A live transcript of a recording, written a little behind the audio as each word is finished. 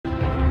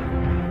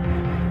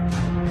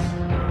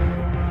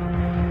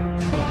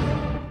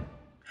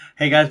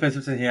Hey guys, Ben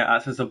Simpson here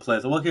at SIMPSON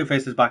Plays, and welcome your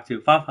faces back to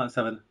Final Fantasy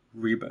 7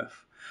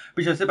 Rebirth.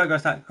 Be sure to sit back and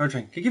start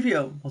encouraging, kick your feet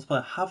up,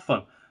 multiplayer, have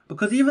fun.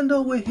 Because even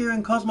though we're here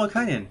in Cosmo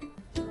Canyon,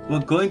 we're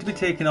going to be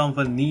taking on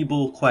the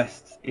Nibel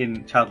quests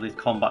in Childley's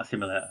Combat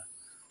Simulator.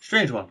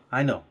 Strange one,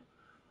 I know,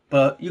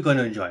 but you're going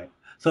to enjoy it.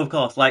 So of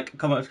course, like,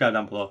 comment, subscribe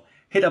down below.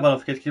 Hit that bell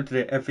notification to keep up to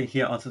date everything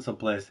here on SIMPSON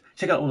Plays.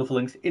 Check out all the full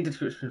links in the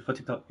description for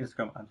TikTok,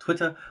 Instagram, and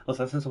Twitter.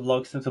 Also, SIMPSON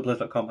Vlogs,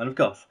 SIMPSONPlays.com, and of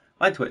course,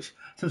 my Twitch,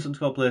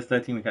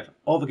 SIMPSON12Plays13. We catch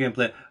all the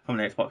gameplay from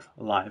the Xbox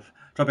Live.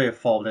 Drop a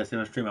follow there,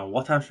 so stream on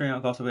what I'm streaming.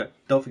 Of course,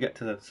 don't forget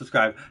to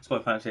subscribe,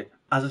 support me financially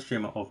as a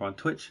streamer over on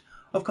Twitch.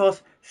 Of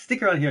course,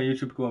 stick around here on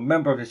YouTube, become a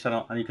member of this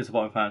channel, and you can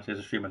support me financially as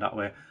a streamer that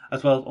way,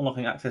 as well as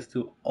unlocking access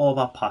to all of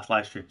our past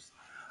live streams.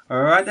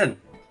 Alright then,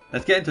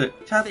 let's get into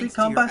it. Childley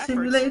Combat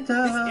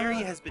Simulator! This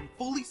area has been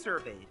fully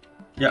surveyed.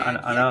 Yeah,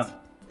 I know.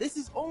 This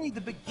is only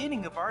the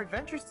beginning of our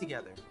adventures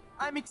together.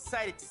 I'm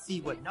excited to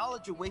see what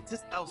knowledge awaits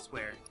us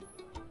elsewhere.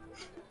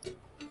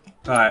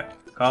 Alright,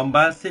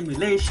 Combat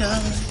Simulation,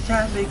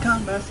 Childley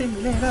Combat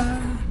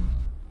Simulator.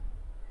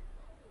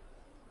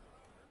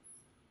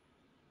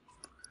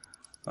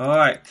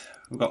 Alright,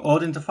 we've got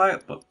Odin to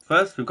fight, but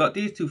first we've got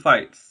these two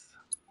fights.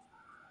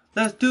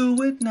 Let's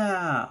do it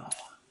now.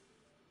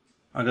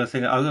 I'm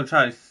gonna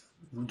try to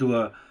do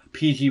a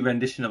PG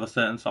rendition of a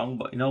certain song,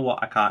 but you know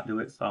what? I can't do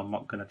it, so I'm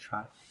not gonna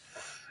try.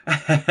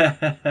 It's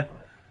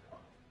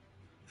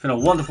been a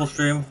wonderful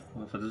stream.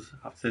 I just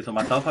have to say so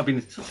myself. I've been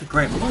in such a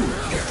great mood.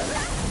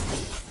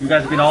 You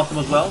guys have been awesome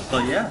as well, so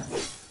yeah.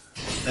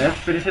 Let's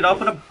finish it off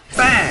with a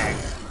bang!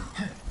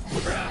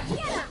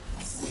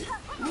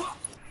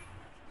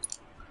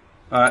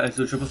 Alright, let's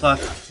do a triple slash.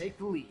 Take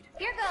the lead.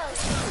 Here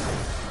goes.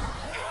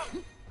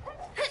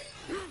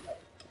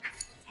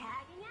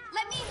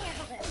 Let me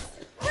handle this.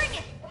 Bring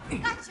it.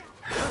 Gotcha.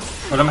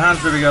 Got them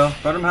hands, there we go.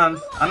 Got them hands.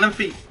 And them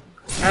feet.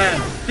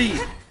 Hands, feet.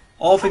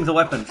 All things are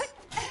weapons.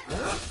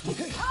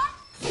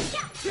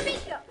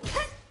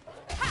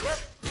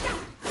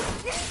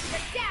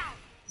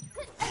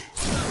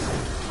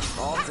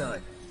 All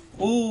done.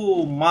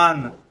 Ooh,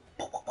 man.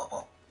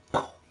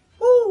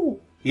 Ooh,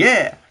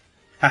 yeah.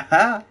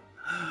 Haha.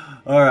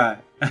 Alright.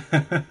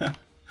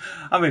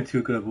 I'm in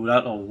too good a mood.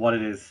 I don't know what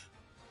it is.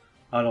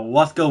 I don't know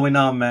what's going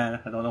on, man.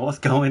 I don't know what's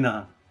going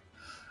on.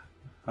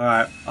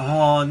 Alright.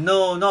 Oh,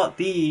 no, not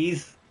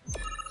these.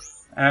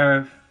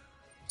 Aerith.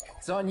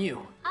 It's on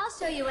you. I'll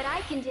show you what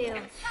I can do.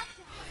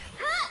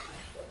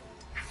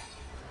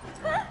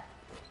 Go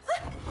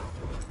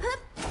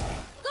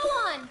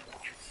on.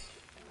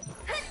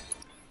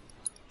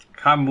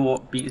 Can't remember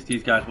what beats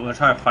these guys, but we're gonna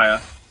try a fire.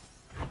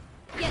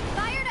 Get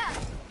fired up.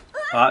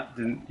 That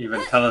didn't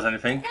even tell us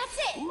anything. That's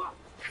it.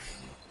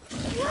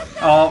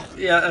 Oh,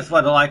 yeah, that's why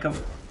I don't like them.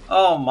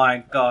 Oh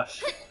my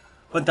gosh.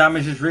 But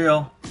damage is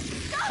real.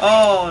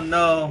 Oh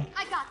no.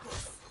 I got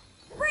this.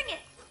 Bring it.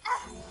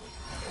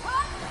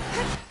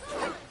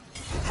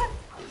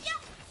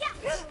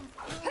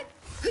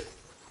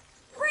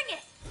 Bring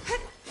it.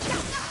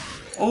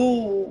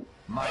 Oh.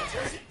 My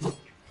turn.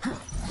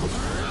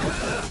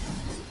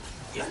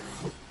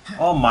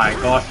 Oh my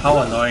gosh,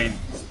 how annoying.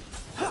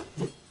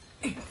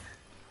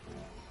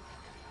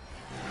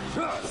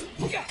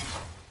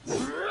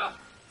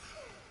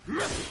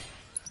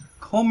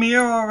 Come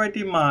here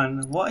already,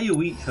 man. What are you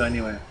weak to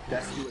anyway?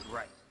 Let's do it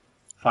right.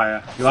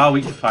 Fire. You are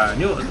weak to fire. I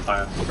knew it was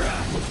fire.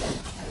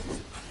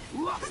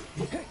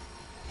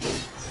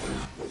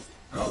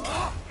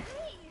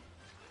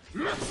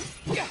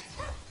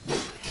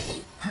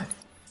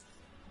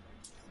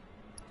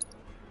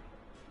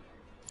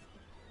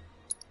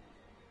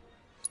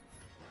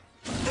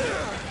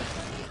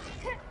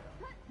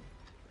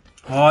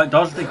 Oh, it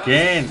dodged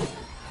again.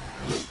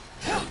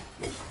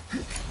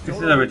 This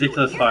is a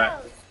ridiculous fight.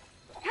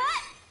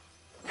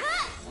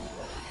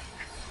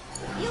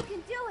 You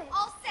can do it.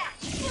 All set.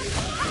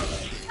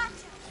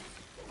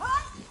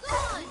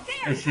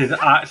 Gotcha. This is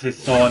actually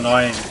so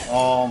annoying.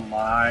 Oh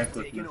my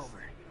Take it goodness.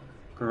 over.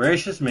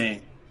 Gracious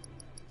me.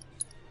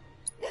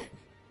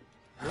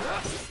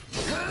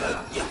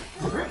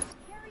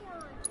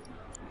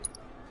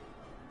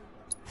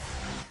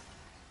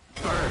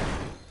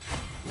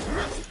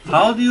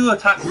 How do you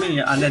attack me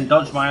and then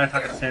dodge my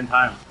attack at the same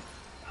time?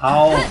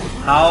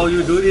 How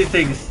you do these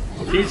things?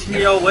 Teach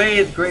me your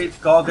ways, great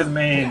Gorgon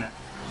Mane.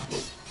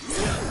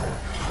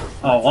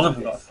 Oh, one of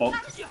them got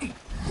fucked. This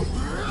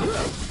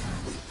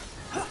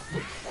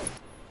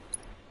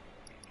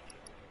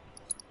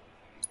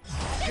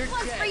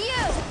one's for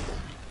you.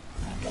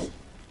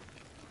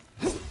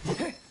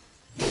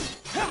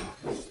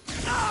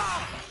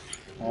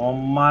 Oh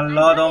my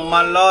lord, oh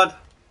my lord.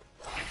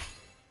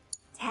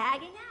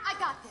 Tagging out. I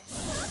got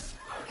this.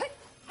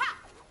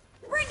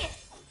 Bring it.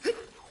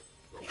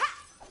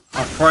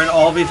 I'm throwing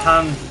all these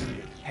hands.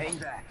 Hang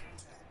back.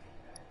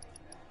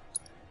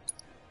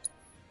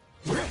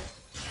 Let's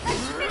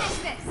finish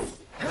this.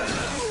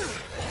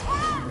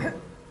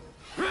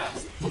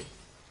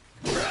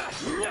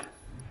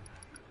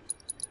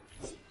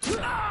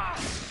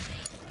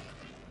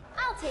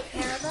 I'll take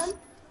care of them.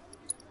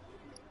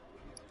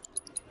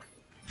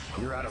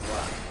 You're out of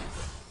luck.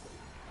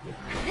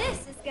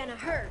 This is gonna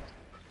hurt.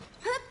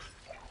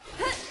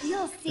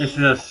 You'll see. This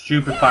is a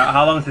stupid fight.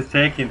 How long is this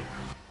taking?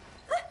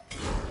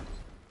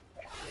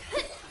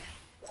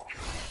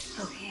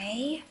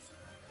 Okay.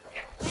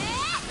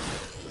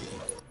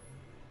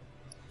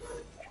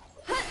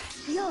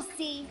 You'll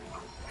see.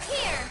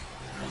 Here.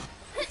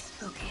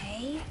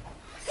 Okay.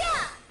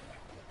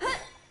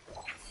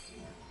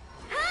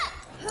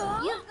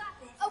 You've got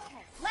this.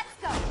 Okay, let's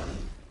go.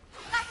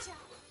 Gotcha.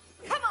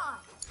 Come on.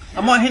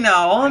 I'm not hitting it at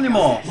all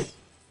anymore.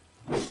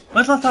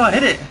 When's the last time I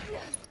hit it?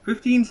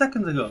 15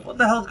 seconds ago. What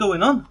the hell's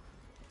going on?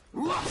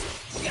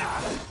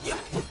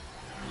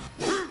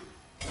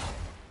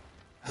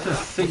 This is a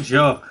sick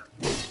joke.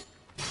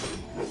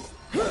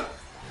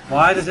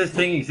 Why does this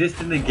thing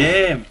exist in the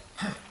game?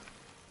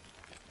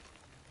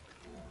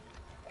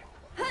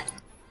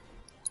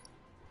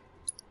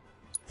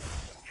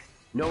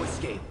 No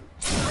escape.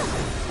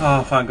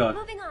 Oh, thank God.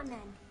 Moving on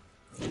then.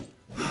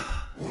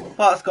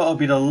 That's got to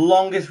be the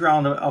longest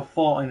round I've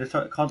fought in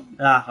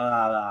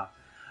the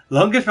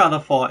longest round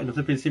I've fought in the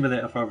flipping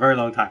simulator for a very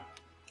long time.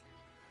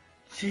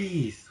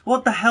 Jeez,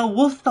 what the hell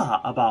was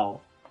that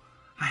about?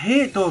 I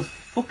hate those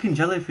fucking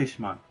jellyfish,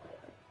 man.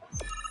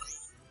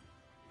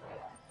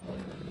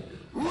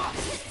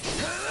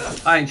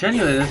 Like,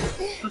 genuinely, this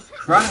is just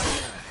crap.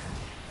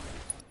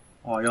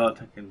 Oh, you're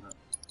taking that.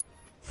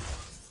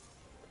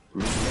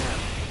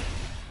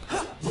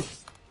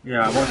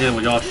 Yeah, I'm not dealing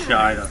with your shit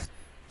either.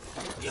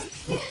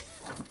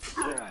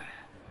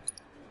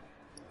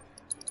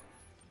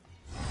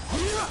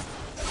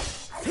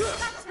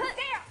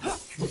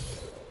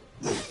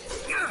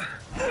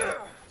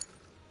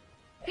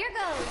 Here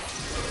goes.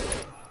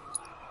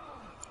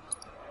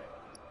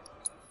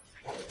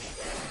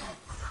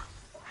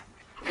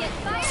 Get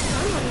fired.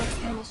 Someone looks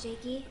kind of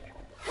shaky.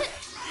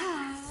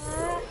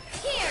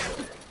 Here.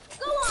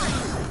 Go on.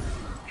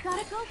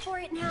 Gotta go for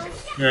it now.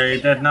 Yeah,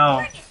 you're dead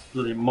now.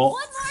 Bloody mop. One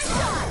more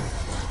shot.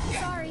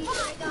 Sorry,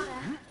 I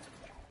gotta.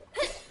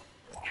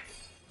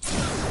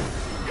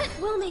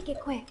 We'll make it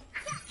quick.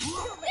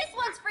 This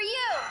one's for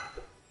you.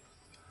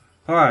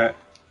 Alright.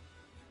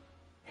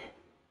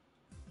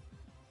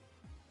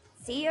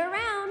 See you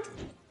around.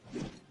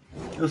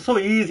 It was so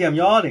easy, I'm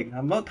yawning.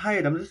 I'm not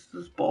tired, I'm just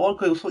bored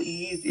because it was so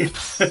easy.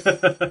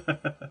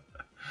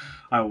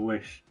 I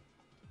wish.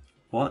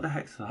 What the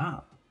heck's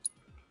that?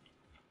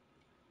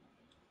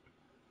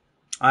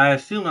 I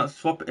assume that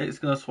it's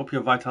gonna swap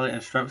your vitality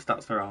and strength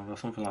stats around or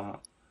something like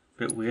that.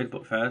 Bit weird,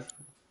 but fair.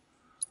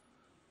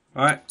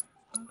 Alright,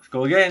 let's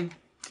go again.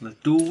 Let's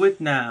do it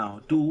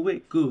now. Do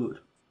it good.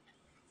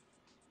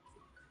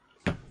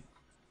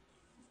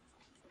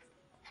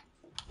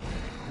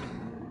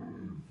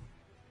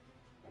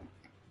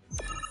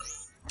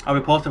 I'll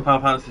be posting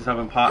Final Fantasy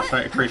 7 Part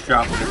 33 straight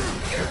after this.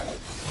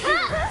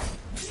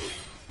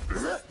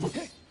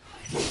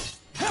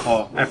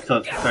 Oh,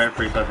 episode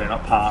 33, Thursday,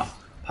 not part.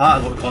 Part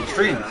is what we call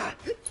streams.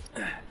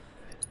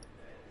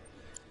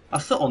 A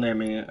subtle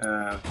naming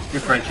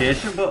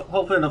differentiation, but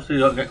hopefully enough so you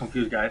don't get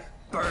confused, guys.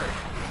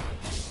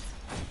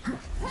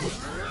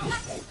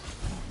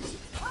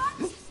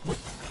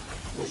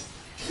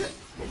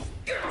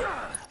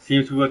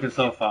 Seems to be working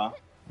so far.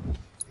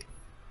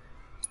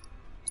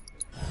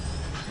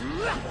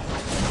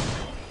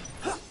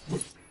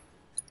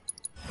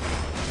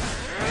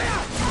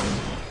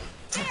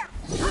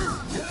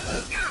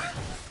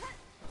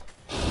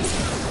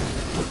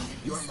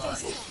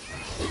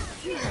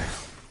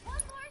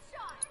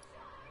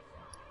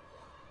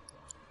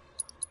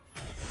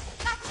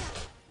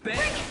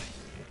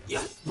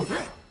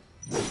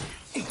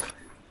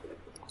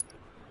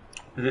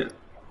 Is it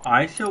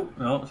ice?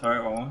 No, sorry,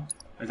 wrong one.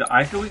 Is it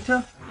ice weak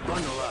to?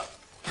 Bundle up.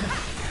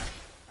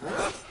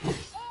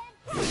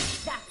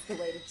 That's the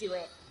way to do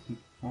it.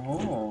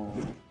 Oh.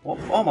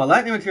 Oh, my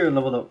lightning material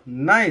leveled up.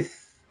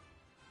 Nice.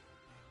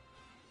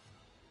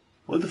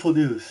 Wonderful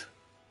news.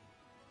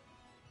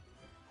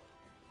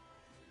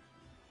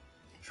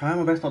 Trying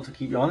my best not to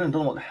keep yawning. I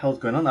don't know what the hell's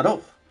going on. I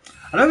don't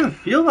even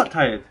feel that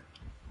tired.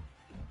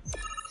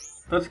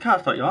 I just can't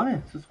stop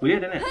yawning. It's just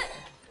weird, isn't it?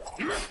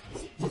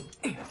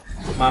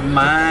 My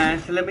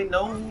mind telling me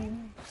no,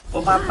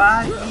 but my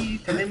body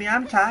telling me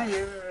I'm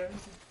tired.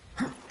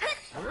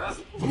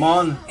 Come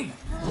on.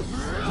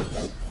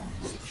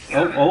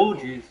 Oh,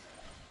 jeez.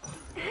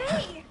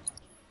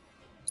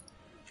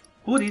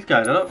 Who are these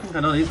guys? I don't think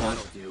I know these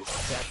ones.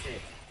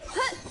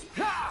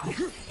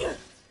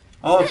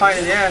 Oh,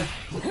 fighting in the air.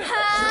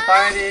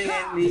 Fighting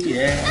in the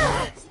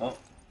air. Oh.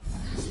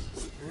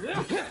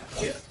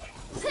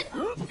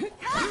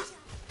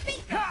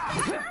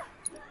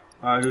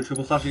 Alright, do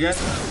triple slash again.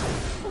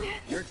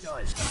 You're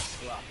done.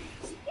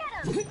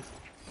 Get him.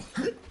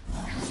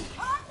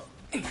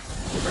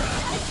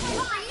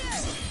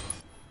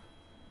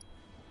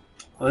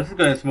 Well, this is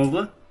going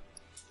smoothly.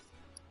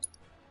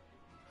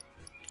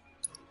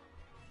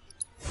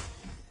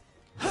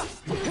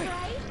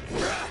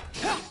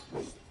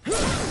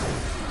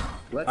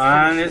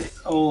 And it's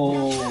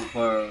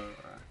over.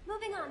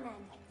 Moving on then.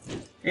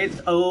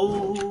 It's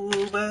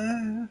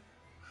over.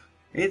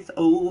 It's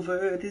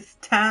over this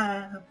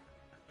time.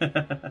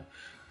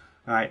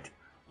 Right.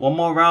 One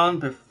more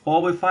round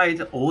before we fight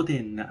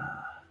Odin.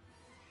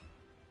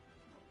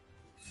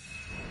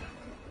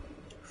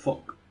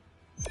 Fuck.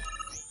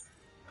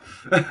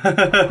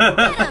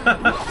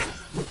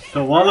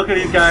 So one look at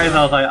these guys,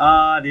 I was like,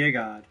 ah, dear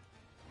God.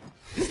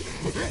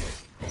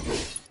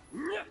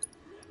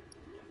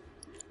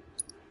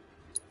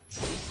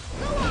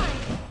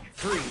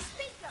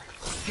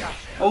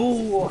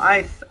 Oh,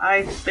 I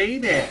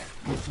stayed it.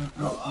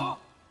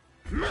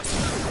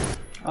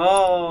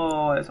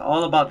 Oh, it's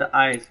all about the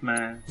ice,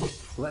 man.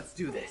 Let's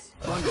do this.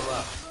 Bundle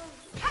up.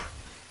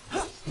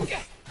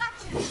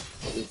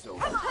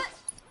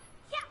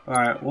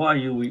 Alright, what are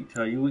you weak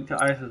to? Are you weak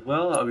to ice as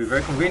well? That'll be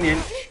very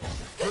convenient.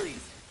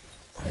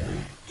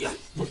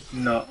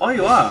 No. Oh,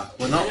 you are.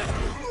 Well,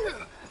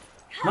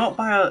 not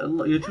by a...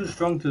 You're too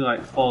strong to,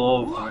 like, fall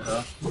over from it,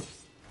 though.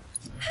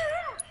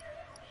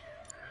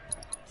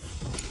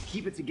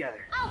 Keep it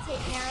together. I'll take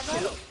care of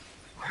it.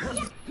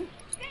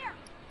 There.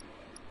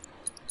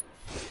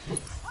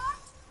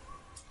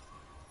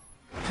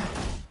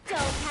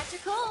 Don't catch a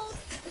cold.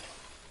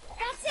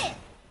 That's it.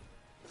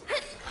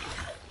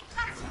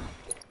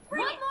 One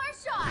more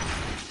shot.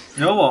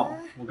 You know what?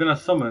 We're gonna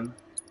summon.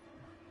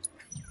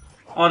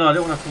 Oh no, I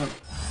didn't want to summon.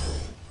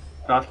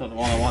 That's not the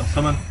one I want.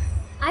 Summon.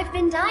 I've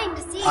been dying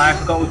to see I you.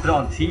 forgot we put it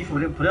on Teeth.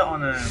 We didn't put it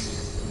on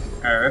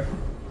Aerith.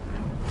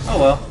 Oh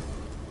well.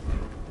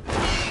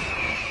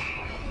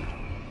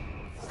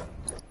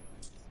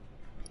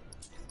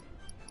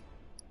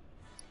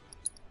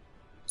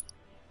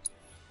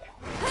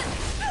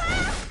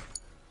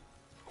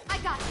 I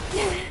got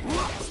it.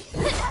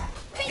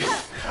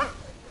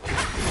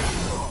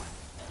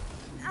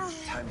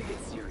 Time to get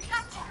serious.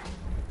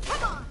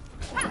 Come on.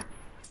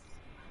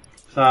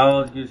 So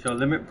I'll use your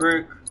limit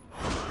break.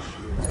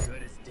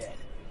 Good as dead.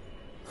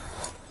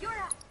 You're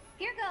up.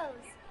 Here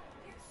goes.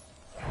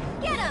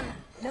 Get him.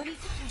 No need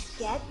to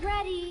get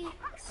ready.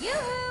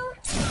 Yoo-hoo.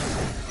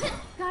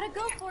 Gotta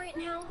go for it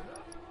now.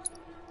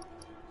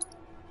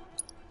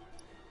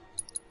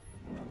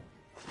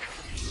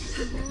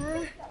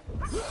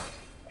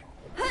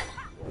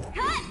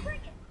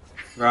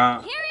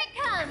 Right. Here it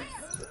comes.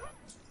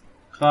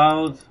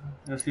 Cloud.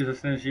 Let's use a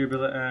synergy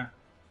ability.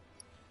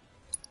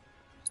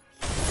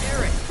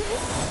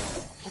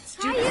 Let's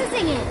Try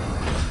using it.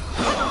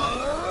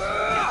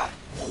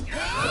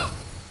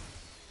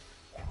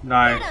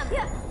 Nice.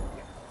 Get him.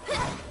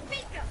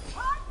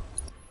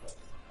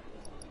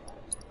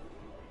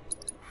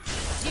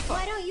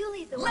 Why don't you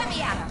lead the way? Let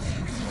me at him.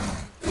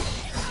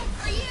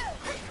 For you.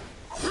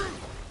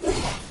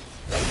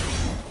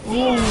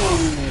 Ooh.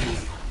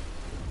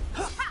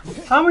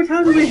 How many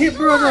times did we hit,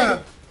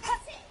 brother?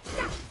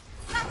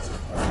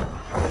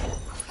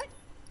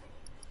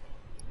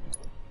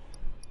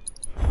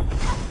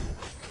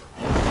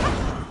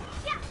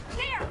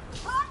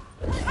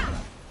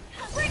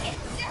 Bring it.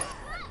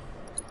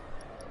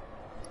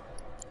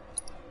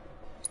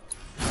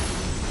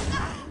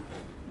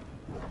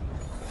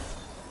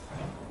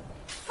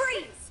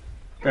 Freeze.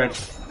 Good.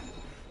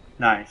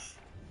 Nice.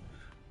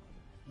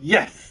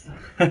 Yes!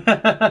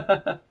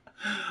 Alright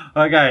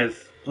guys,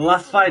 the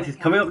last fight is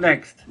coming up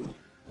next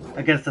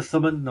against the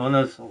summon known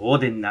as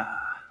Odin. I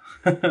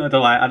don't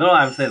know why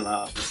I'm saying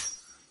that.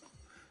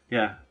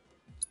 Yeah.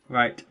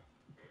 Right.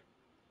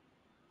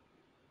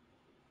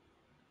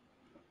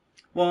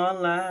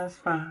 One last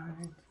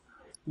fight.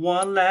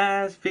 One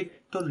last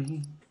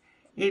victory.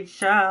 It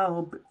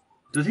shall be.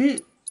 Does he?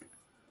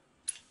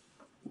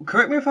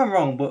 Correct me if I'm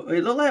wrong, but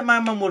it looked like my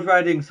mum was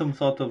riding some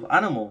sort of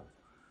animal.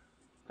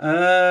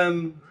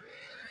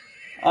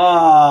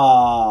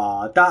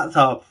 Oh, that's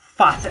a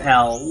fat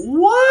L.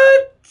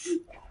 What?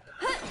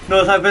 No,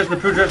 it's like versus the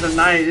Pooh Dress at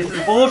night. This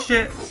is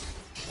bullshit.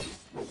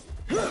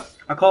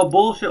 I call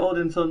bullshit,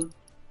 Odin, son.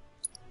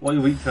 What are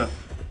you weak to?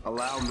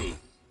 Allow me.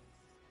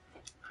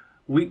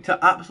 Weak to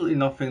absolutely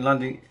nothing.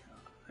 Landing.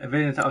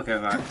 Evading attack. Okay,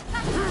 right.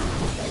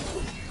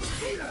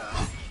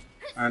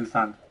 I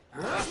understand.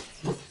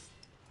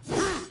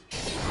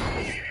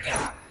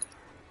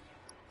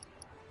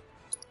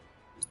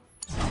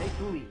 Take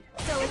the lead.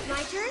 So it's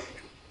my turn?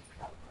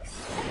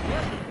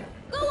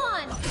 Go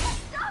on!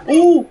 Stop it!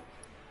 Oh!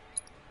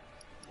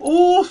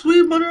 Oh,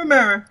 sweet Mother of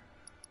Mary.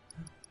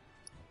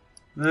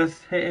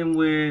 Let's hit him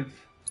with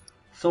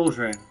Soul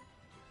Drain.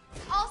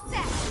 All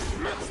set!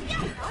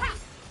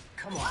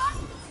 Come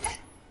on.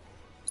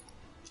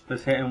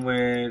 Let's hit him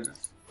with...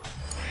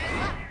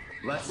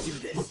 Let's do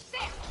this.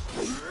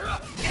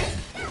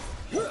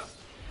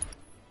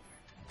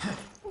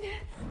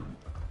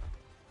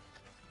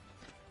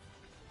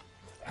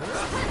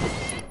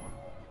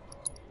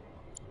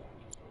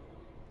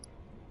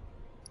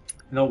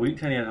 No weak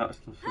to any of that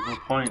stuff, there's no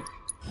point.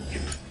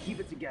 Keep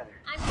it together.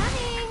 I'm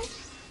coming!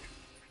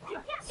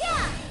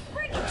 Yeah!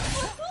 Bring it!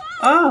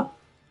 Oh!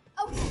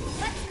 Okay,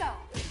 let's go!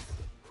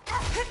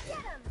 Get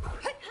him!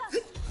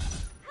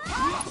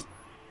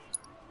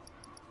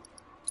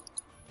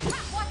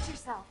 Watch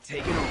yourself!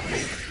 Take it over.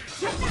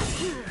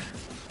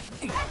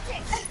 That's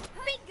it!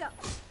 Bingo!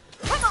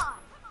 Come on!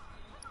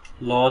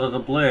 Lord of the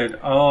Blade.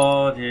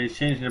 Oh dear, he's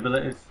changing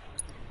abilities.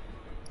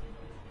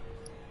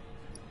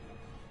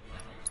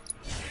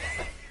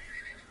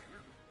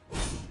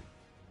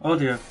 Oh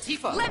dear.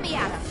 Tifa. Let me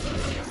at him.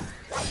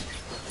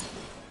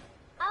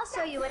 I'll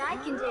show you what I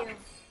can do.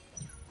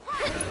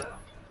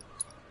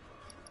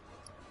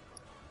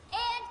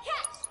 And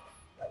catch.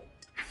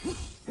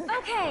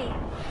 Okay.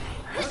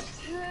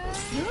 You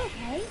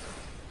okay?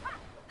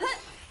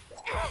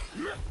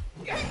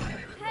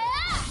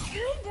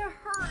 Kinda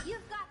hurt.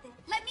 You've got this.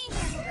 Let me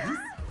handle this.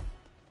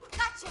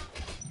 Gotcha.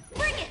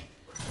 Bring it.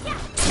 Yeah.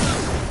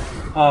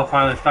 Oh,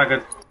 finally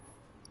staggered.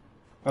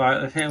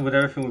 Alright, let's hit him with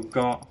everything we've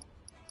got.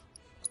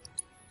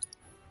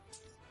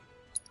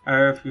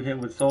 Aerith, you hit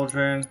him with Soul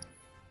Drain.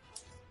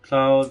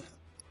 Cloud,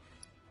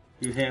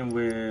 you hit him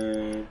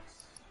with,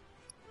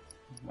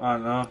 I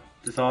don't know,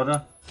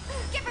 Disorder.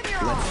 Give him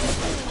your all.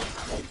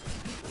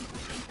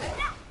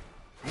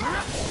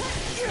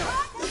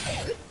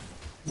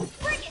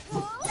 Bring it.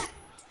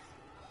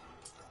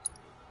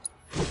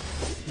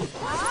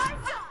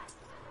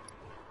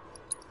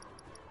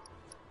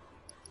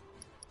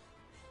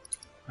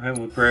 I hit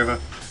him with Braver.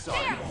 There.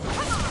 Come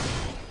on.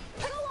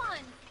 Go on.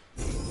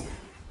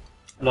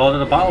 Lord of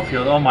the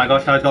Battlefield, oh my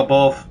gosh, now he's got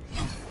both.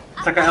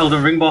 It's like an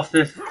Elden Ring boss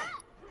this.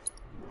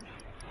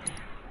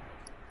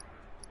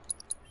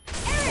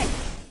 Aerith.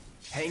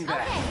 Hang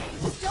back. Okay.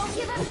 Don't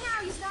give up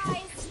now, you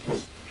guys.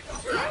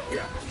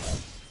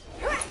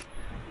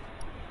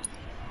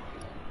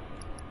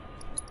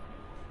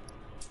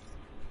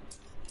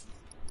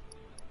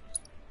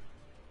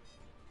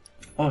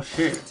 Oh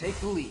shit. Take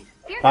the lead.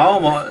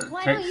 Balmont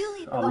Why don't takes you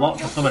lead the a way? lot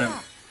to summon him.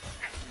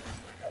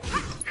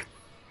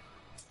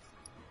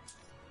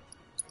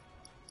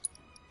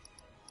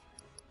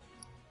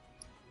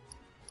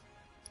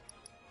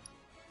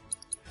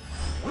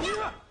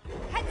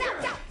 Heads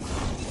out, go.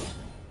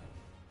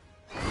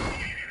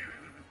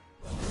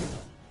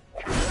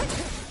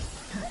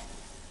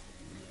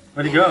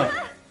 Where'd he go?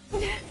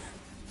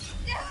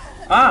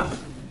 Ah!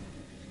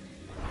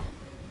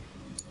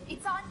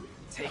 It's on.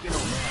 Take it over.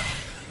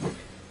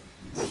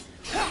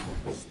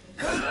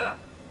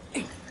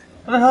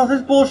 What the hell is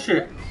this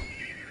bullshit?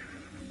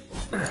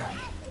 Take care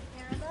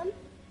of them.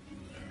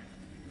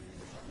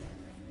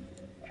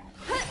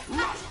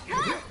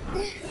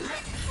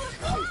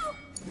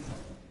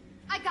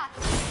 I got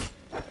this.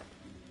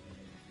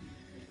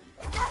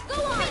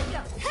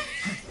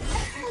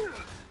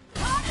 Go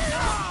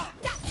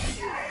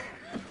on.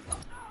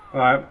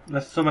 Alright,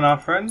 let's summon our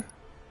friend.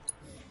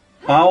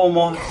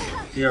 Balmont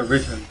the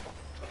Arisen.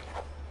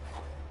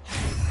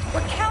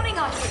 We're counting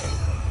on you.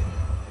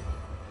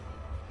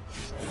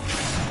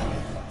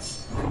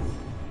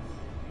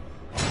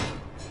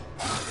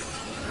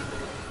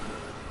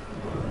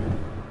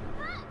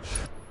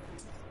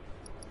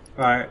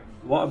 Right,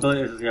 what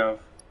abilities does he have?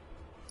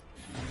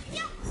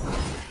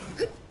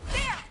 There,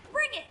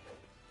 bring it.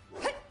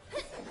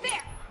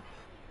 There.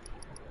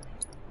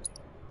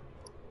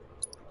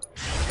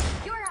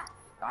 You're up.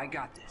 I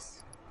got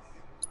this.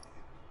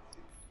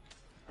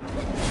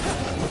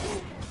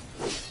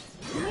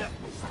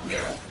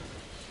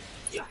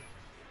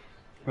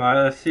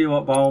 Right, let's see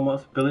what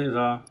Balmont's abilities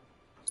are.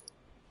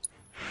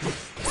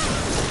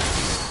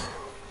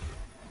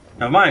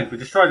 Never mind, we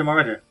destroyed him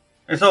already.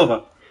 It's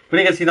over. We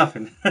didn't get to see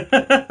nothing.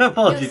 No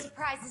Apologies.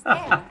 surprises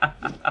there.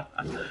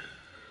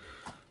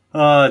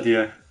 Oh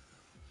dear.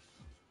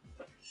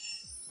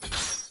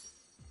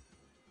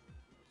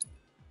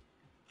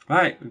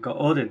 Right, we've got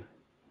Odin.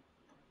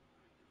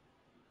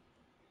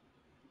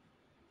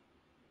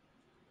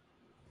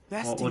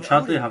 What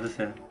Chadley Odin, have to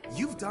say?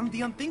 you've done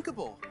the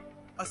unthinkable.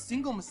 A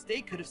single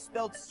mistake could have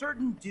spelled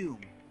certain doom,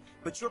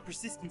 but your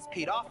persistence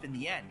paid off in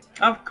the end.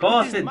 Of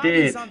course With his it mighty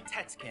did. son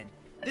Tetskin,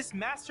 this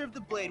master of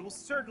the blade will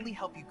certainly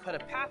help you cut a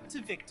path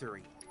to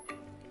victory.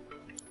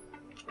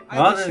 I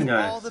Well wish then, you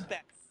all guys. the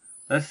best.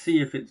 Let's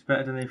see if it's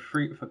better than a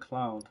freak for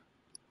Cloud.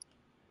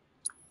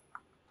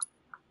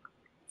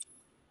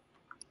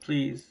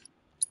 Please.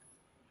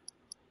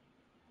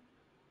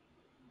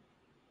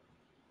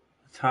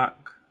 Attack.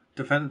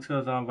 Defense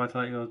goes down,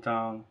 vitality goes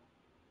down.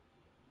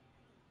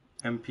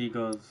 MP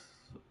goes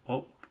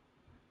up.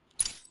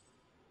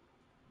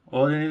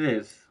 Odin it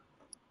is.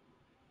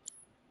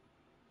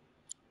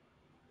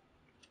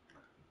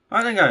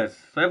 Alright then guys,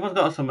 so everyone's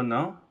got a summon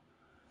now.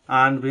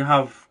 And we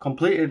have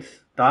completed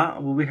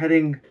that. We'll be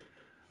heading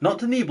not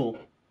to Nibel,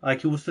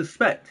 like you would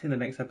suspect in the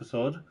next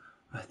episode.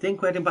 I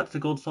think we're heading back to the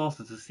Gold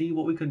Saucer to see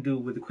what we can do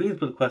with the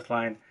Queensblood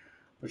questline,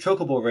 the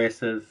Chocobo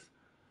races,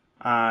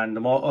 and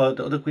the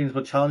other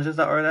Queensblood challenges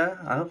that are there.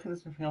 I don't think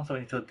there's anything else that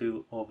we need to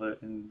do over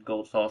in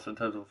Gold Saucer in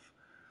terms of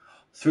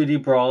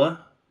 3D Brawler.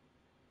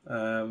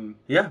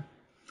 Yeah.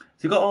 So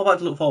you've got all that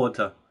to look forward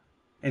to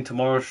in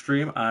tomorrow's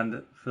stream,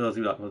 and for those of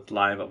you that was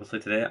live obviously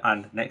today,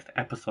 and next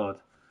episodes,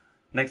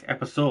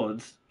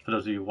 for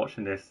those of you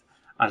watching this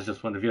as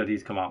just when the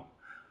VODs come out.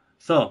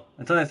 So,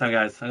 until next time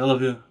guys, I'm gonna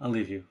love you and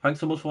leave you. Thanks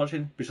so much for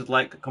watching. Be sure to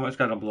like, comment,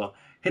 subscribe down below.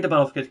 Hit the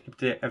bell to keep up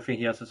to date everything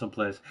here on SIMPSON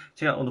Plays.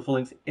 Check out all the full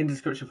links in the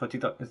description for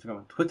TikTok, Instagram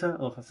and Twitter.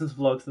 Also for SIMPSON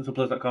Vlogs,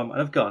 SIMPSONPlays.com,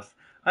 and of course,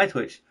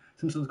 iTwitch,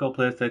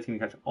 SIMPSON_Plays13 to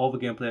catch all the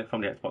gameplay from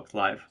the Xbox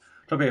Live.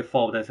 Drop a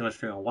forward there to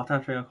stream on what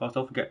I'm streaming, of course.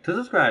 Don't forget to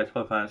subscribe to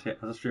my financially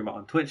as a streamer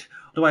on Twitch.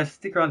 Otherwise,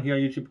 stick around here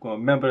on YouTube, become a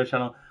member of the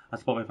channel, and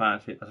support me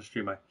financially as a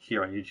streamer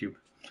here on YouTube.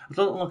 I'm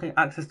still unlocking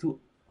access to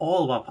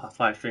all of our past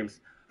live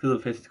streams. Feel the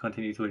faces to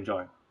continue to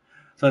enjoy.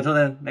 So until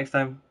then, next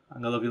time,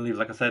 I'm gonna love you and leave,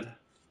 like I said.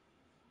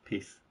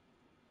 Peace.